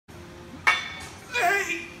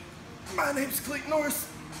My name's Clayton Norris.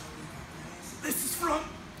 This is from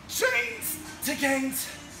Chains to Gains,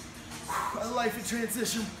 a life in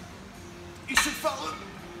transition. You should follow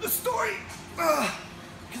the story,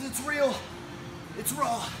 because it's real, it's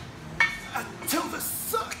raw. I tell the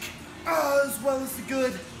suck as well as the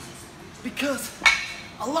good, because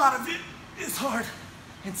a lot of it is hard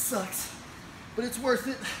and sucks, but it's worth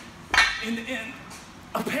it in the end,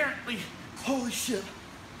 apparently. Holy shit.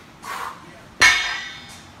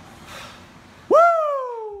 Woo!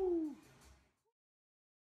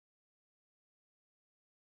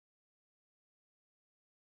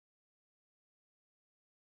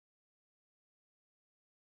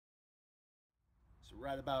 So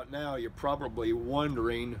right about now, you're probably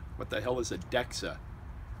wondering what the hell is a DEXA.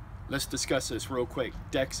 Let's discuss this real quick.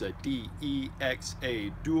 DEXA,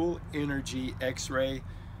 D-E-X-A, dual energy X-ray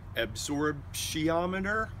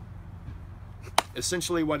absorptiometer.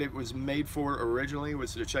 Essentially what it was made for originally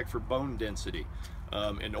was to check for bone density.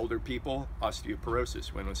 In older people,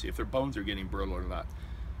 osteoporosis. We want to see if their bones are getting brittle or not.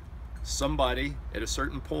 Somebody at a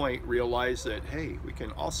certain point realized that, hey, we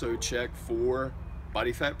can also check for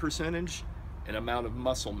body fat percentage and amount of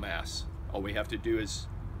muscle mass. All we have to do is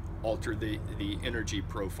alter the energy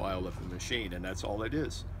profile of the machine, and that's all it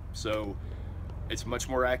is. So it's much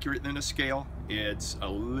more accurate than a scale. It's a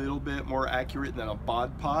little bit more accurate than a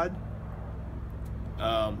bod pod.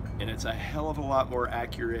 And it's a hell of a lot more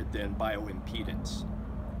accurate than bioimpedance.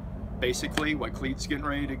 Basically, what Cleet's getting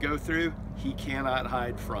ready to go through, he cannot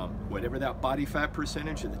hide from. Whatever that body fat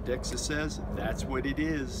percentage of the DEXA says, that's what it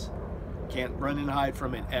is. Can't run and hide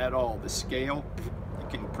from it at all. The scale, you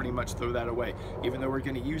can pretty much throw that away. Even though we're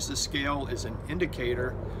going to use the scale as an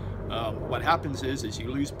indicator, what happens is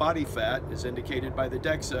you lose body fat, as indicated by the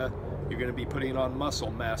DEXA, you're going to be putting on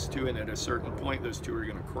muscle mass too, and at a certain point, those two are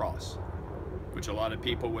going to cross. Which a lot of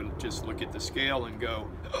people would just look at the scale and go,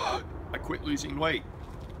 oh, I quit losing weight.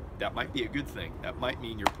 That might be a good thing. That might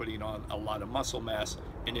mean you're putting on a lot of muscle mass,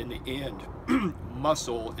 and in the end,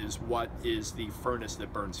 muscle is what is the furnace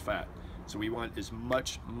that burns fat. So we want as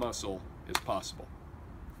much muscle as possible.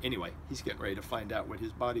 Anyway, he's getting ready to find out what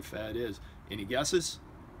his body fat is. Any guesses?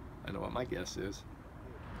 I know what my guess is.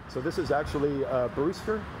 So this is actually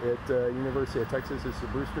Brewster at University of Texas. It's the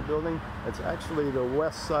Brewster building. It's actually the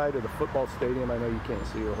west side of the football stadium. I know you can't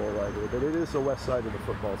see a whole lot here, but it is the west side of the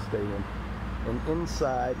football stadium. And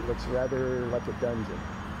inside looks rather like a dungeon.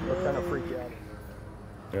 It'll kind of freak you out.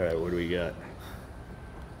 All right, what do we got?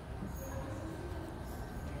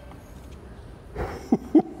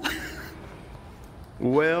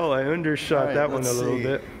 Well, I undershot that one a little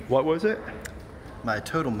bit. What was it? My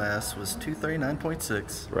total mass was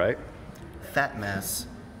 239.6. Right. Fat mass,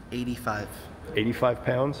 85. 85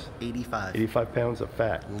 pounds? 85. 85 pounds of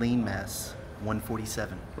fat. Lean mass,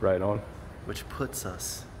 147. Right on. Which puts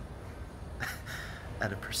us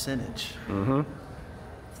at a percentage.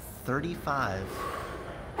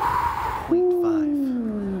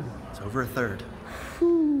 35.5. It's over a third.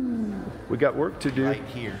 We got work to do. Right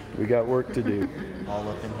here. We got work to do. All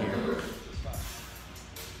up in here.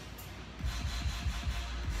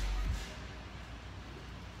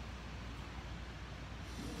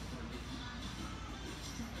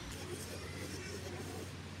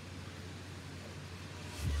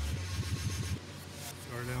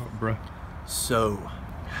 Bruh. So,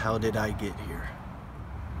 how did I get here?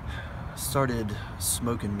 Started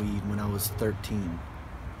smoking weed when I was 13.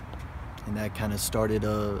 And that kind of started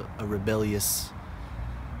a rebellious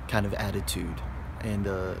kind of attitude. And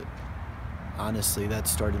honestly, that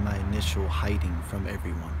started my initial hiding from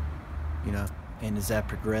everyone, you know? And as that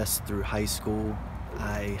progressed through high school,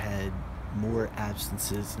 I had more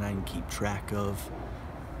absences than I can keep track of.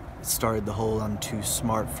 It started the whole, I'm too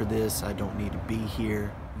smart for this, I don't need to be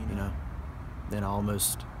here, you know? Then I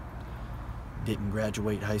almost didn't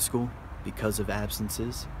graduate high school because of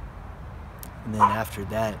absences. And then after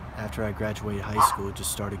that, after I graduated high school, it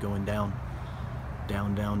just started going down,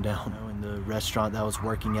 down, down, down. And the restaurant that I was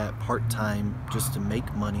working at part-time just to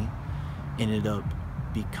make money ended up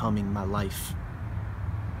becoming my life.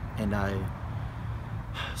 And I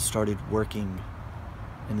started working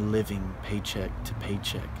and living paycheck to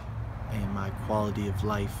paycheck. And my quality of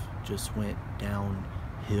life just went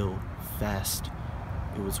downhill fast.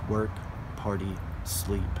 It was work, party,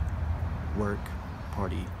 sleep. Work,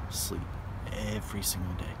 party, sleep. Every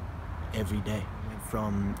single day. Every day.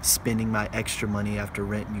 From spending my extra money after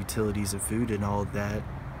rent and utilities and food and all of that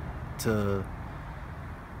to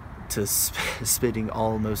spending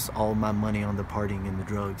almost all my money on the partying and the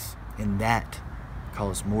drugs. And that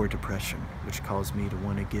caused more depression, which caused me to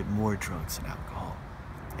want to get more drugs and alcohol.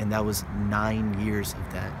 And that was 9 years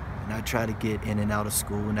of that. And I tried to get in and out of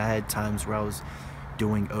school, and I had times where I was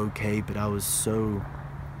doing okay, but I was so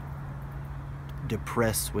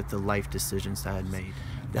depressed with the life decisions that I had made.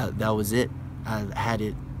 That was it. I had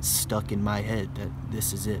it stuck in my head that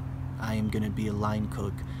this is it. I am gonna be a line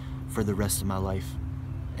cook for the rest of my life.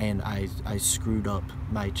 And I screwed up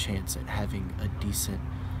my chance at having a decent,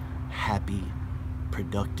 happy,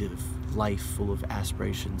 productive life full of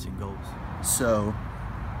aspirations and goals. So,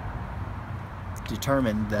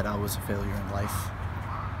 determined that I was a failure in life,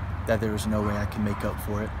 that there was no way I could make up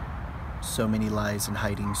for it. So many lies and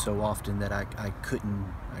hiding so often that I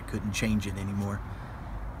couldn't change it anymore.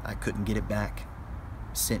 I couldn't get it back.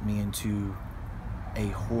 Sent me into a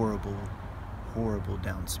horrible, horrible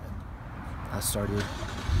downswing. I started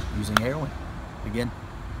using heroin again.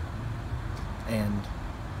 And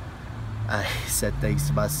I said thanks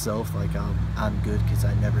to myself, like I'm good because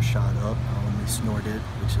I never shot up. I only snorted,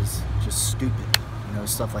 which is just stupid. You know,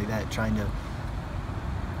 stuff like that, trying to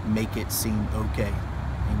make it seem okay.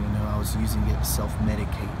 And you know, I was using it to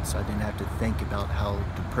self-medicate, so I didn't have to think about how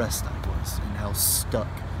depressed I was and how stuck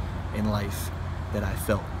in life that I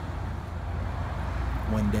felt.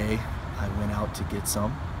 One day, I went out to get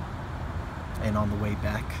some, and on the way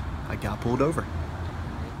back, I got pulled over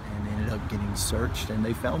and ended up getting searched, and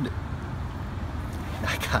they found it. And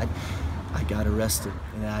I got arrested,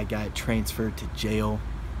 and I got transferred to jail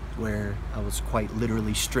where I was quite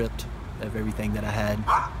literally stripped of everything that I had.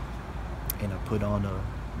 And I put on an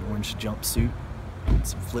orange jumpsuit,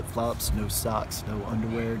 some flip-flops, no socks, no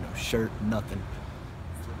underwear, no shirt, nothing.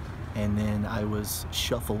 And then I was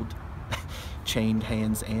shuffled, chained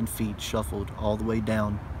hands and feet, shuffled all the way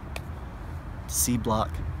down to C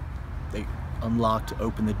block. They unlocked,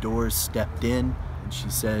 opened the doors, stepped in, and she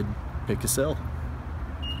said, "Pick a cell."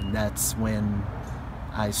 And that's when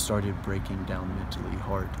I started breaking down mentally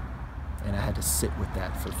hard. And I had to sit with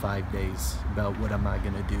that for 5 days about what am I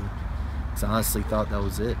gonna do. Because I honestly thought that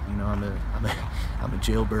was it. You know, I'm a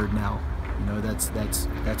jailbird now. You know, that's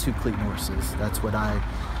who Cleet Norris is. That's what I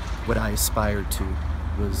aspired to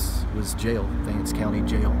was jail, Vance County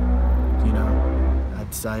Jail. You know, I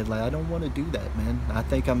decided, like, I don't want to do that, man. I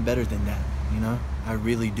think I'm better than that. You know, I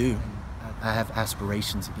really do. I have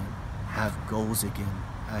aspirations again. I have goals again.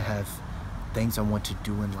 I have things I want to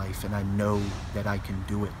do in life, and I know that I can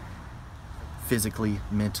do it. Physically,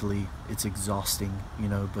 mentally, it's exhausting, you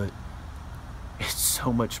know, but it's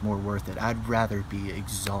so much more worth it. I'd rather be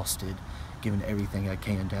exhausted, giving everything I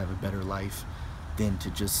can to have a better life, than to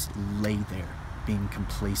just lay there, being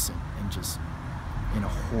complacent and just in a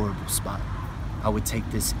horrible spot. I would take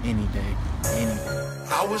this any day, any day.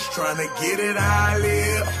 I was trying to get it how I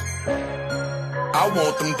live. I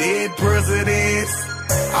want them dead presidents.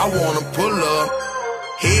 I want to pull up,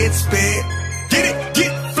 head spin, get it,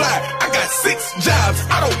 get fly. I got 6 jobs,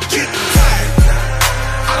 I don't get